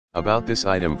About this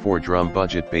item: for drum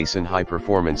budget basin, high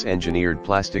performance engineered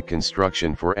plastic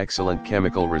construction for excellent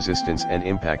chemical resistance and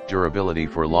impact durability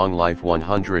for long life,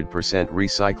 100%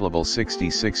 recyclable,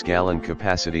 66-gallon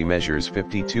capacity, measures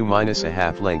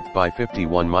 52-1/2 length by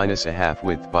 51-1/2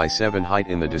 width by 7 height.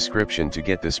 In the description to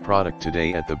get this product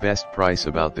today at the best price.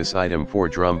 About this item: for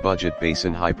drum budget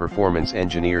basin, high performance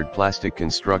engineered plastic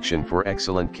construction for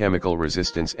excellent chemical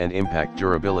resistance and impact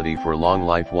durability for long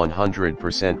life,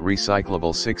 100%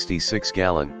 recyclable,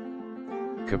 66-gallon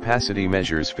capacity,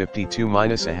 measures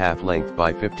 52-1/2 length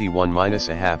by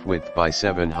 51-1/2 width by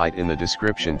 7 height. In the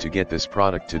description to get this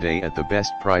product today at the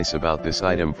best price. About this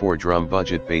item: for drum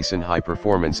budget basin, high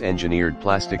performance engineered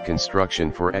plastic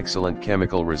construction for excellent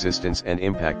chemical resistance and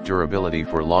impact durability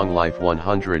for long life,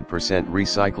 100%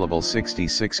 recyclable,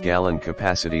 66-gallon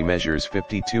capacity, measures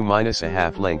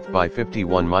 52-1/2 length by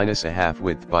 51-1/2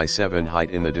 width by 7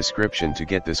 height. In the description to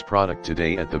get this product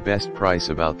today at the best price.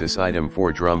 About this item: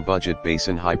 for drum budget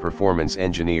basin, high performance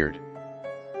engineered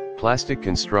plastic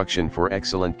construction for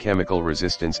excellent chemical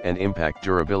resistance and impact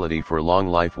durability for long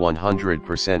life,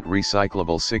 100%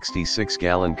 recyclable,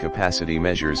 66-gallon capacity,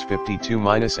 measures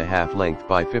 52-1/2 length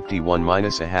by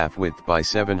 51-1/2 width by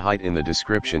 7 height. In the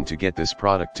description to get this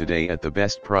product today at the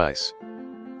best price.